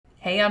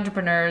Hey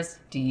entrepreneurs,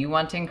 do you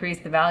want to increase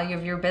the value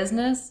of your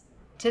business?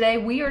 Today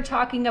we are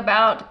talking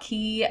about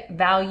key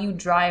value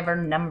driver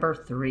number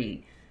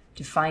 3.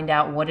 To find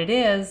out what it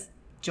is,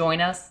 join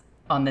us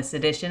on this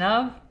edition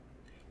of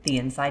the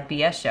Inside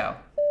BS Show.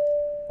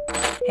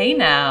 Hey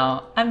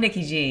now, I'm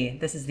Nikki G.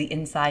 This is the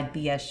Inside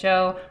BS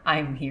Show.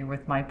 I'm here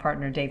with my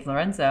partner Dave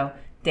Lorenzo.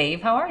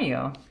 Dave, how are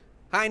you?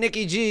 Hi,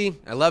 Nikki G.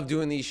 I love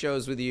doing these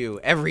shows with you.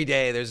 Every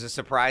day there's a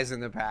surprise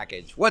in the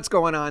package. What's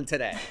going on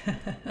today?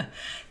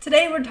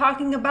 Today we're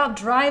talking about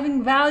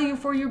driving value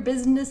for your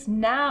business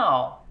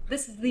now.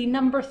 This is the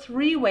number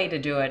 3 way to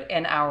do it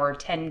in our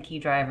 10 key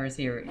driver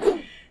series.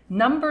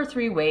 Number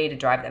 3 way to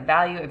drive the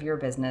value of your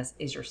business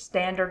is your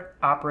standard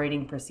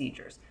operating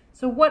procedures.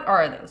 So what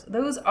are those?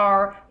 Those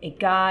are a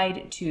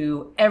guide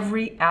to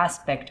every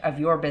aspect of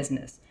your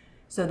business,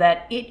 so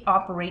that it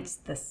operates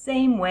the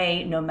same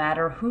way no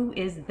matter who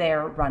is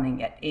there running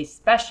it,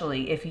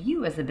 especially if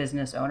you as a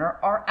business owner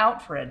are out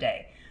for a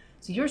day.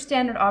 So your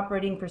standard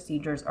operating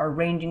procedures are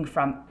ranging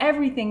from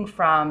everything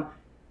from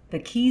the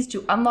keys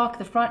to unlock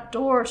the front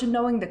door, to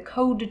knowing the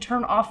code to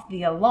turn off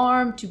the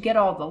alarm, to get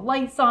all the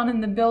lights on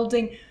in the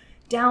building,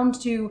 down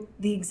to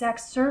the exact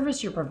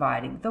service you're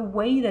providing, the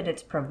way that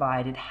it's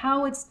provided,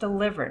 how it's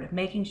delivered,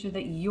 making sure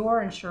that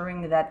you're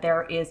ensuring that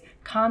there is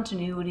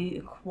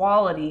continuity,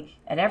 quality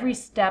at every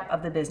step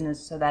of the business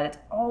so that it's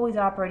always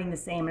operating the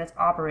same and it's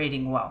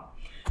operating well.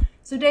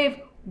 So Dave,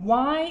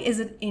 why is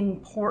it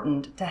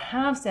important to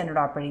have standard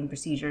operating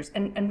procedures,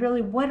 and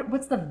really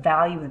what's the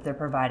value that they're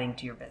providing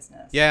to your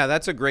business? Yeah,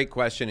 that's a great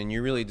question, and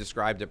you really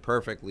described it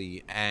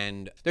perfectly.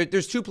 And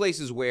there's 2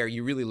 places where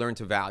you really learn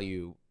to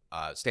value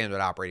standard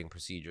operating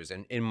procedures.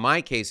 And in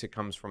my case, it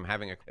comes from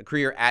having a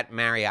career at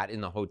Marriott in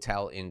the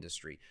hotel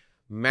industry.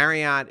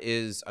 Marriott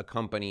is a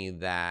company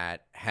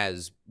that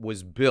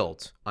was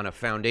built on a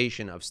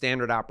foundation of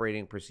standard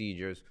operating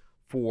procedures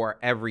for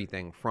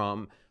everything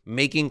from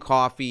making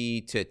coffee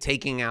to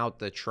taking out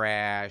the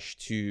trash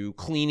to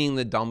cleaning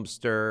the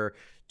dumpster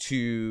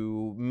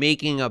to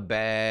making a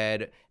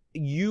bed.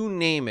 You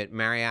name it,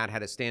 Marriott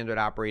had a standard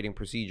operating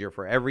procedure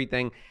for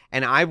everything.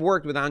 And I've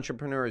worked with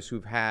entrepreneurs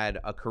who've had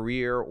a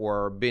career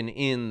or been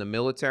in the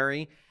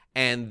military,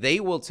 and they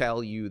will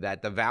tell you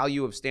that the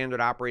value of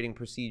standard operating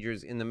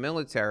procedures in the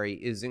military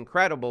is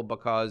incredible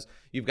because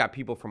you've got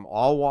people from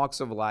all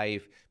walks of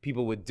life,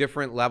 people with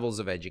different levels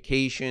of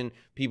education,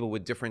 people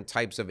with different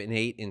types of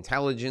innate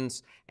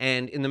intelligence.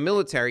 And in the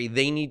military,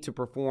 they need to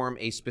perform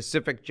a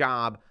specific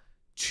job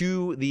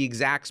to the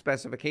exact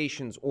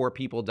specifications or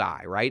people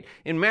die, right?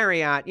 In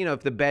Marriott,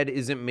 if the bed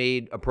isn't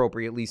made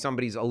appropriately,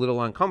 somebody's a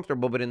little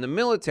uncomfortable. But in the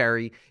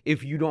military,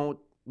 if you don't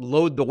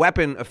load the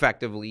weapon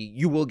effectively,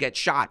 you will get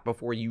shot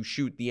before you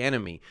shoot the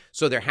enemy.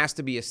 So there has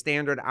to be a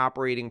standard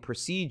operating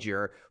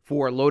procedure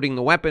for loading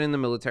the weapon in the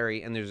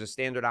military, and there's a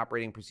standard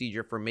operating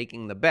procedure for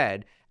making the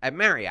bed at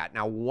Marriott.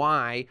 Now,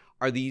 why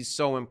are these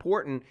so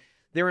important?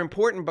 They're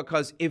important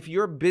because if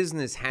your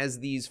business has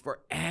these for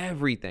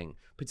everything,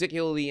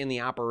 particularly in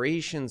the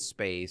operations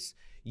space,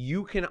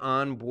 you can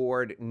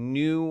onboard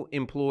new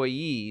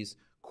employees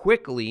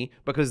quickly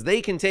because they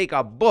can take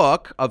a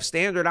book of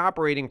standard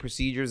operating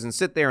procedures and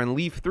sit there and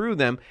leaf through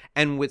them.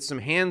 And with some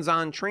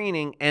hands-on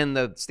training and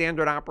the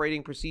standard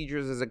operating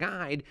procedures as a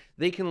guide,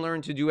 they can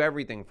learn to do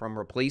everything from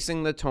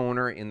replacing the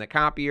toner in the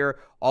copier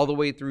all the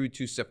way through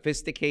to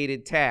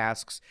sophisticated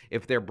tasks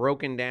if they're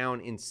broken down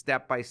in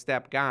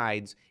step-by-step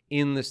guides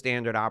in the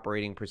standard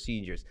operating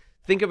procedures.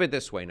 Think of it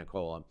this way,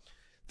 Nicola.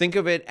 Think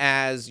of it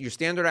as your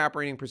standard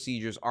operating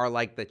procedures are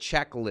like the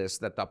checklist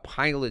that the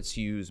pilots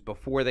use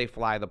before they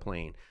fly the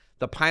plane.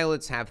 The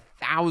pilots have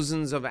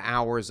thousands of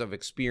hours of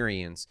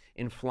experience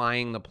in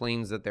flying the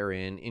planes that they're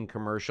in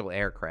commercial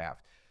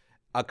aircraft.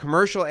 A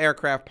commercial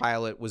aircraft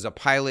pilot was a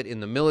pilot in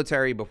the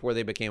military before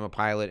they became a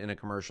pilot in a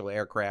commercial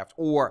aircraft,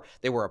 or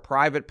they were a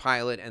private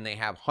pilot and they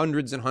have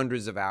hundreds and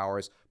hundreds of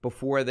hours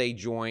before they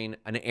join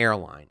an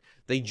airline.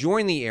 They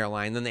join the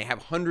airline, then they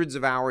have hundreds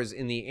of hours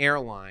in the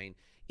airline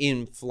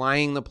in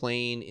flying the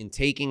plane, in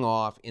taking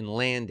off, in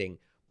landing,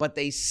 but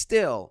they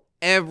still,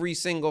 every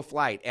single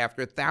flight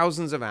after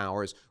thousands of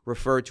hours,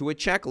 refer to a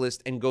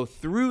checklist and go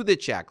through the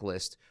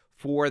checklist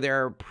for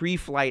their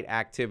pre-flight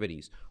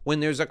activities. When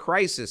there's a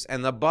crisis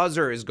and the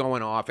buzzer is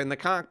going off in the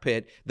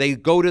cockpit, they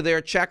go to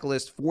their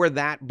checklist for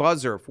that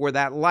buzzer, for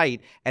that light,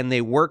 and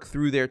they work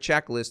through their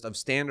checklist of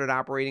standard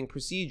operating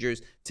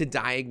procedures to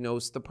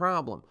diagnose the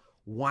problem.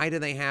 Why do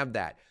they have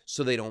that?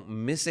 So they don't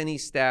miss any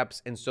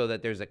steps and so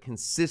that there's a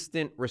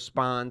consistent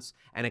response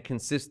and a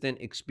consistent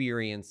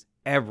experience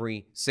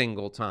every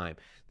single time.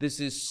 This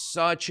is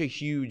such a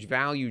huge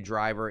value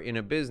driver in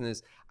a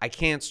business. I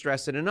can't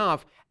stress it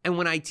enough. And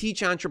when I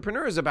teach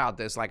entrepreneurs about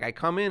this, like I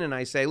come in and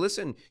I say,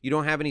 listen, you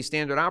don't have any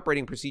standard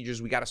operating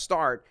procedures. We got to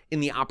start in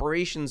the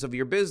operations of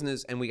your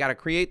business and we got to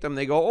create them.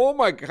 They go, oh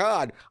my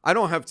God, I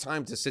don't have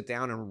time to sit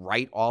down and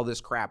write all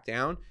this crap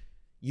down.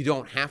 You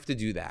don't have to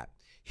do that.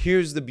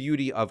 Here's the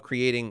beauty of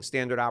creating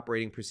standard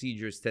operating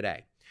procedures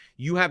today.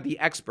 You have the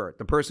expert,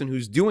 the person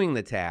who's doing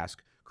the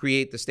task,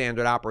 create the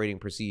standard operating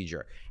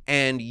procedure.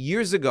 And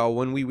years ago,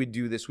 when we would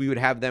do this, we would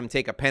have them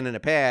take a pen and a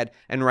pad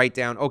and write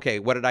down, okay,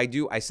 what did I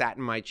do? I sat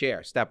in my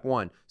chair. Step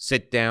 1,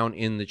 sit down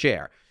in the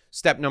chair.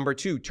 Step number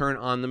 2, turn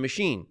on the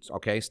machine.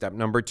 Okay, step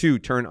number 2,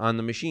 turn on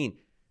the machine.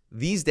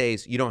 These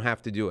days, you don't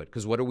have to do it,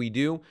 because what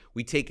do?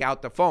 We take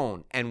out the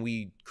phone and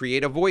we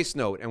create a voice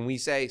note and we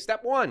say,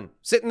 step 1,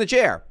 sit in the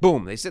chair.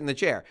 Boom, they sit in the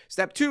chair.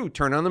 Step 2,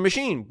 turn on the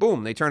machine.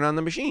 Boom, they turn on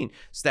the machine.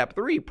 Step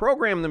 3,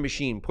 program the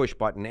machine. Push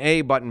button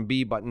A, button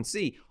B, button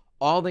C.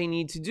 All they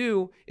need to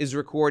do is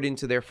record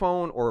into their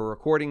phone or a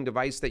recording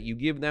device that you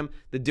give them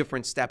the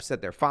different steps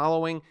that they're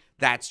following.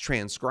 That's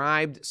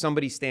transcribed.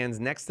 Somebody stands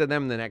next to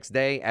them the next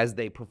day as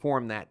they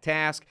perform that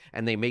task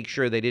and they make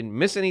sure they didn't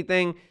miss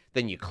anything.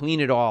 Then you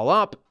clean it all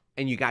up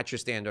and you got your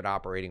standard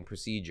operating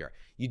procedure.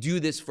 You do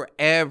this for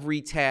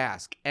every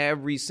task,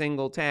 every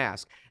single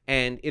task,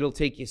 and it'll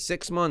take you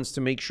 6 months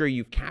to make sure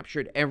you've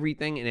captured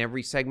everything in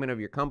every segment of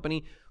your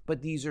company.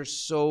 But these are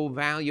so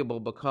valuable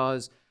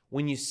because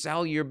when you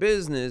sell your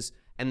business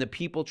and the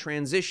people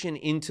transition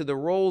into the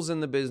roles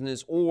in the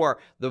business, or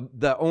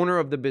the owner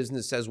of the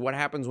business says, what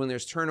happens when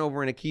there's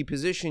turnover in a key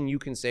position? You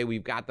can say,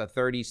 we've got the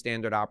 30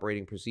 standard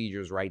operating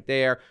procedures right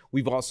there.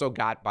 We've also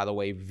got, by the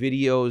way,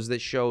 videos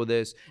that show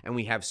this, and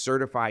we have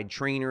certified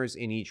trainers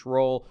in each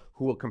role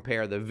who will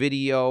compare the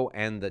video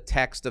and the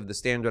text of the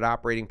standard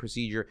operating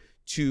procedure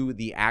to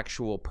the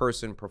actual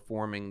person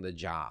performing the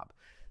job.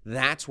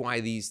 That's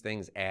why these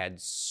things add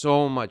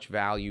so much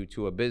value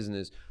to a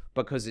business,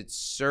 because it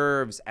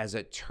serves as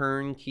a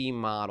turnkey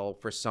model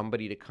for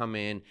somebody to come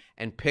in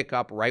and pick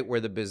up right where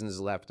the business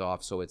left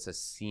off, so it's a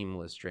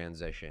seamless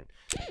transition.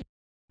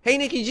 Hey,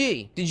 Nikki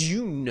G, did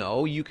you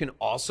know you can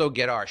also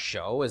get our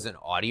show as an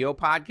audio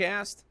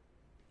podcast?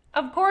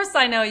 Of course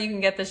I know you can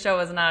get the show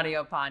as an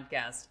audio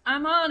podcast.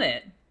 I'm on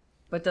it.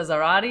 But does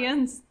our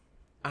audience?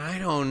 I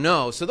don't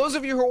know. So those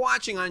of you who are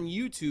watching on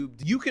YouTube,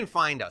 you can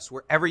find us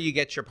wherever you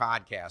get your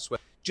podcasts.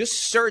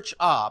 Just search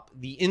up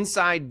the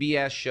Inside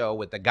BS Show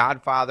with The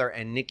Godfather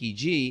and Nikki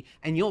G,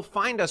 and you'll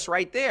find us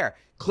right there.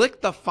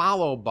 Click the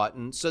follow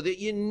button so that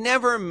you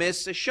never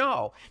miss a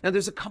show. Now,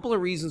 there's a couple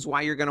of reasons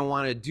why you're going to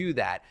want to do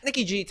that.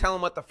 Nikki G, tell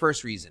them what the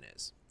first reason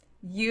is.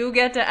 You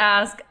get to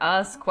ask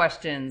us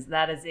questions.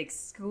 That is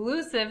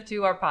exclusive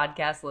to our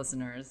podcast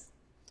listeners.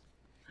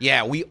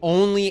 Yeah, we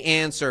only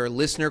answer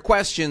listener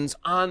questions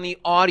on the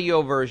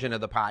audio version of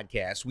the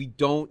podcast. We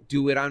don't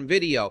do it on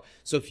video.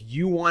 So if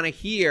you want to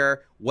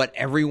hear what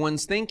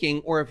everyone's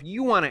thinking, or if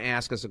you want to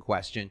ask us a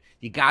question,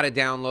 you got to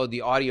download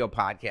the audio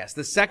podcast.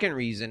 The second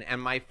reason,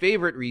 and my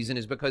favorite reason,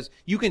 is because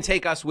you can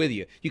take us with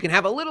you. You can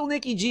have a little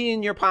Nikki G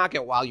in your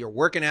pocket while you're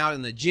working out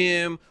in the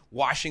gym,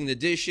 washing the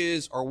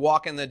dishes, or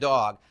walking the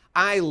dog.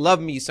 I love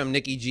me some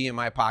Nikki G in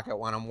my pocket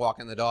when I'm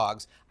walking the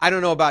dogs. I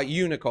don't know about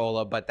you,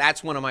 Nicola, but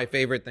that's one of my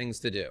favorite things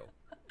to do.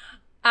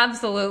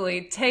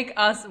 Absolutely. Take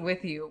us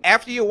with you.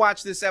 After you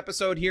watch this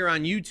episode here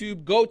on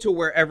YouTube, go to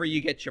wherever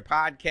you get your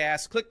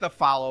podcasts, click the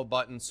follow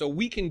button so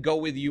we can go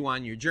with you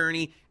on your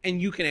journey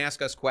and you can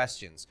ask us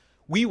questions.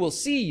 We will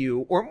see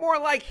you, or more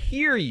like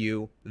hear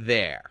you,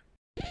 there.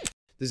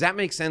 Does that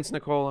make sense,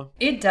 Nicola?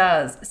 It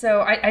does.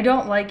 So I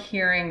don't like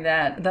hearing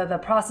that the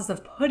process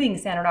of putting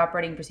standard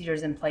operating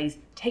procedures in place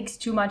takes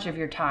too much of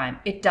your time.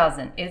 It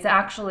doesn't. It's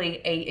actually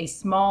a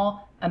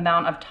small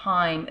amount of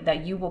time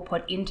that you will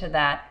put into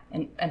that.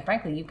 And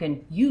frankly, you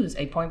can use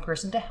a point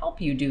person to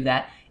help you do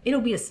that. It'll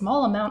be a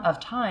small amount of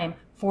time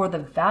for the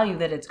value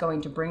that it's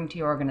going to bring to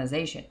your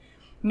organization.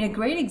 I mean, a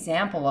great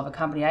example of a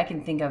company I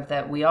can think of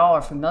that we all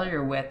are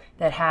familiar with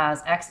that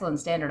has excellent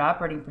standard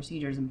operating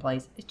procedures in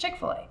place is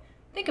Chick-fil-A.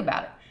 Think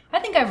about it. I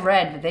think I've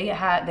read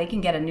that they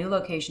can get a new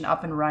location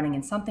up and running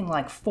in something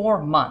like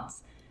 4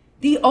 months.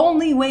 The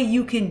only way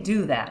you can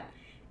do that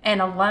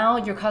and allow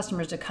your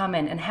customers to come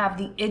in and have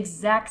the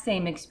exact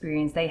same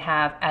experience they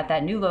have at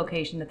that new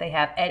location that they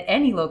have at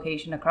any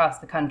location across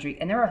the country,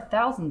 and there are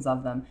thousands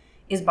of them,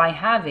 is by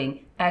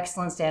having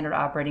excellent standard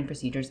operating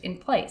procedures in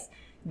place.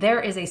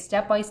 There is a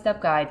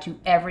step-by-step guide to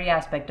every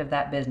aspect of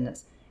that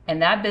business. And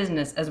that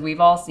business, as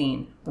we've all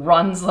seen,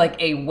 runs like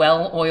a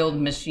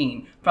well-oiled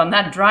machine. From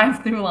that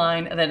drive-through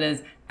line that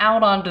is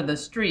out onto the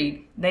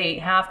street, they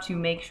have to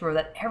make sure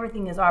that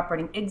everything is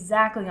operating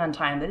exactly on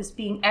time, that it's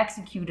being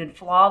executed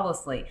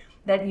flawlessly,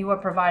 that you are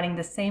providing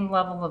the same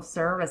level of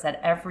service at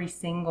every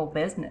single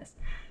business.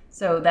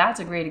 So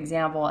that's a great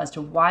example as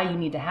to why you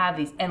need to have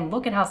these. And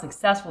look at how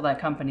successful that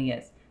company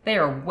is. They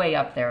are way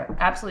up there,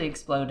 absolutely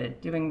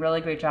exploded, doing a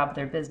really great job with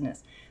their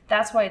business.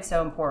 That's why it's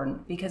so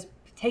important, because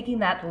taking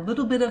that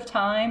little bit of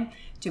time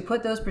to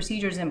put those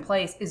procedures in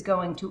place is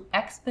going to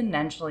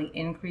exponentially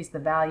increase the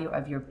value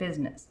of your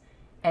business.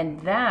 And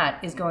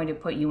that is going to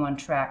put you on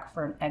track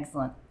for an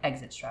excellent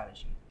exit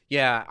strategy.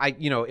 Yeah,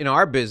 in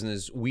our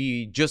business,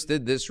 we just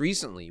did this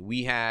recently.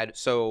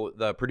 So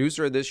the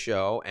producer of this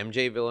show,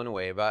 MJ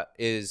Villanueva,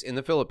 is in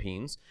the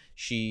Philippines.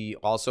 She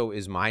also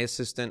is my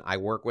assistant. I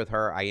work with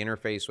her. I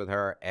interface with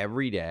her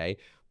every day.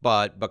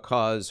 But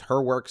because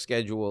her work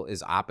schedule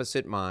is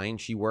opposite mine,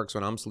 she works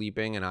when I'm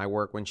sleeping and I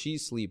work when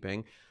she's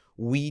sleeping,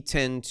 we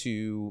tend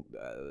to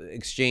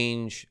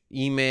exchange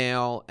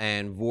email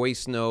and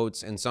voice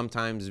notes and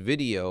sometimes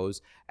videos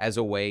as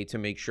a way to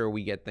make sure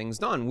we get things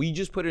done. We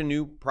just put a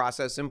new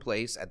process in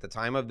place at the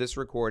time of this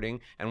recording,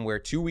 and we're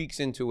 2 weeks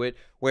into it,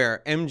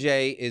 where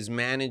MJ is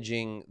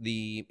managing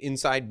the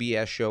Inside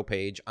BS show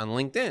page on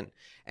LinkedIn.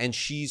 And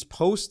she's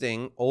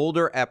posting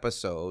older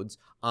episodes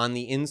on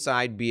the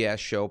Inside BS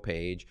show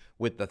page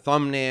with the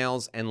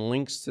thumbnails and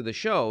links to the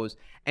shows.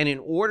 And in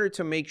order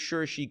to make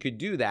sure she could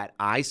do that,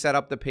 I set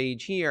up the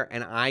page here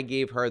and I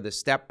gave her the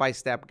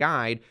step-by-step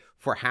guide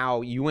for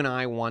how you and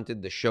I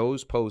wanted the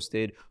shows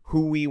posted,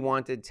 who we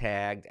wanted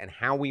tagged, and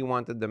how we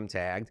wanted them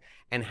tagged,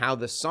 and how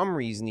the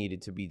summaries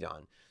needed to be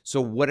done.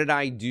 So what did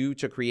I do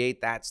to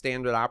create that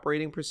standard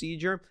operating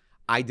procedure?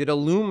 I did a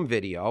Loom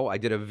video. I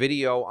did a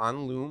video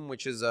on Loom,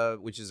 which is a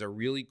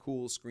really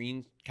cool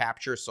screen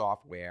capture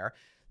software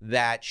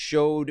that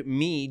showed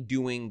me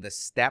doing the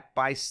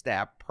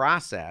step-by-step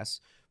process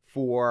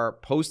for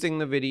posting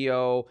the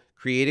video,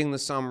 creating the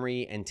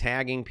summary, and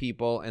tagging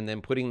people, and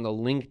then putting the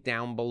link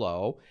down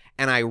below.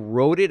 And I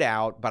wrote it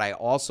out, but I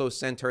also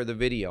sent her the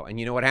video. And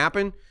you know what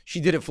happened? She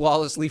did it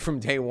flawlessly from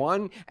day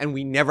one, and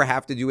we never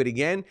have to do it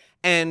again.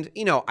 And,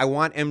 you know, I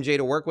want MJ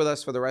to work with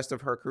us for the rest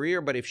of her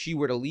career, but if she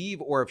were to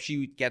leave, or if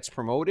she gets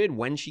promoted,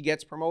 when she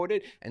gets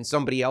promoted, and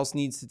somebody else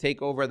needs to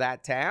take over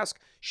that task,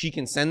 she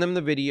can send them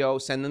the video,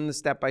 send them the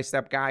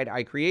step-by-step guide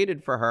I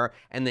created for her,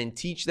 and then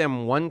teach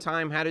them one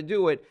time how to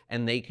do it,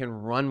 and they can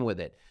run with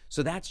it.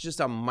 So that's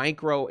just a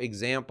micro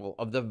example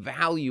of the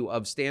value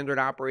of standard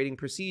operating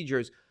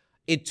procedures.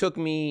 It took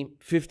me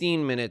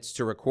 15 minutes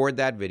to record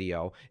that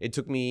video. It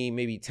took me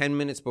maybe 10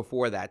 minutes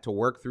before that to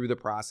work through the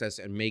process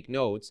and make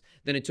notes.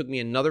 Then it took me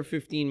another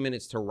 15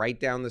 minutes to write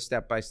down the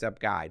step-by-step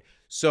guide.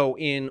 So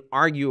in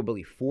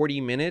arguably 40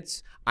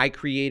 minutes, I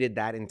created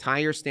that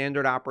entire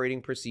standard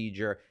operating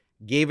procedure,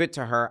 gave it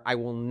to her. I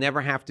will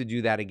never have to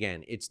do that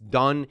again. It's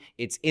done.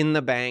 It's in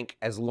the bank.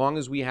 As long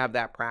as we have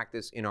that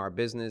practice in our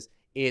business,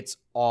 it's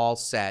all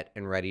set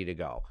and ready to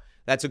go.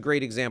 That's a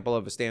great example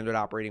of a standard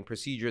operating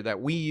procedure that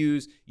we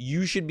use.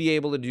 You should be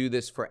able to do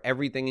this for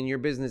everything in your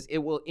business. It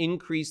will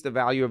increase the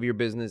value of your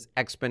business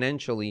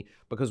exponentially,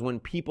 because when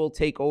people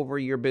take over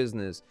your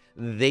business,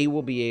 they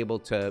will be able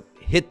to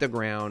hit the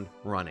ground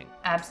running.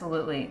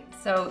 Absolutely.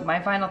 So my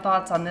final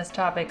thoughts on this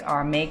topic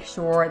are: make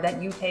sure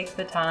that you take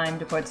the time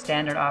to put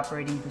standard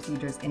operating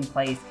procedures in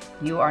place.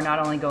 You are not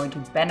only going to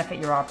benefit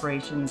your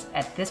operations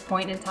at this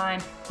point in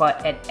time,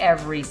 but at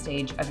every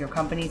stage of your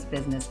company's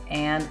business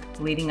and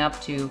leading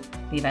up to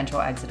the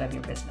eventual exit of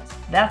your business.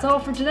 That's all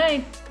for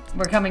today.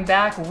 We're coming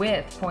back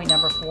with point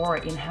number 4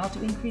 in how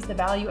to increase the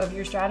value of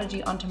your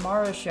strategy on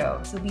tomorrow's show,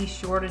 so be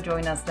sure to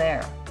join us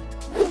there.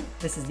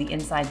 This is the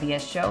Inside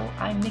BS Show.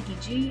 I'm Nikki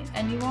G,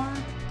 and you are?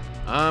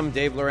 I'm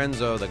Dave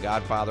Lorenzo, the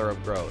godfather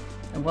of growth.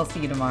 And we'll see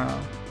you tomorrow.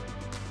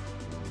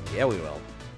 Yeah, we will.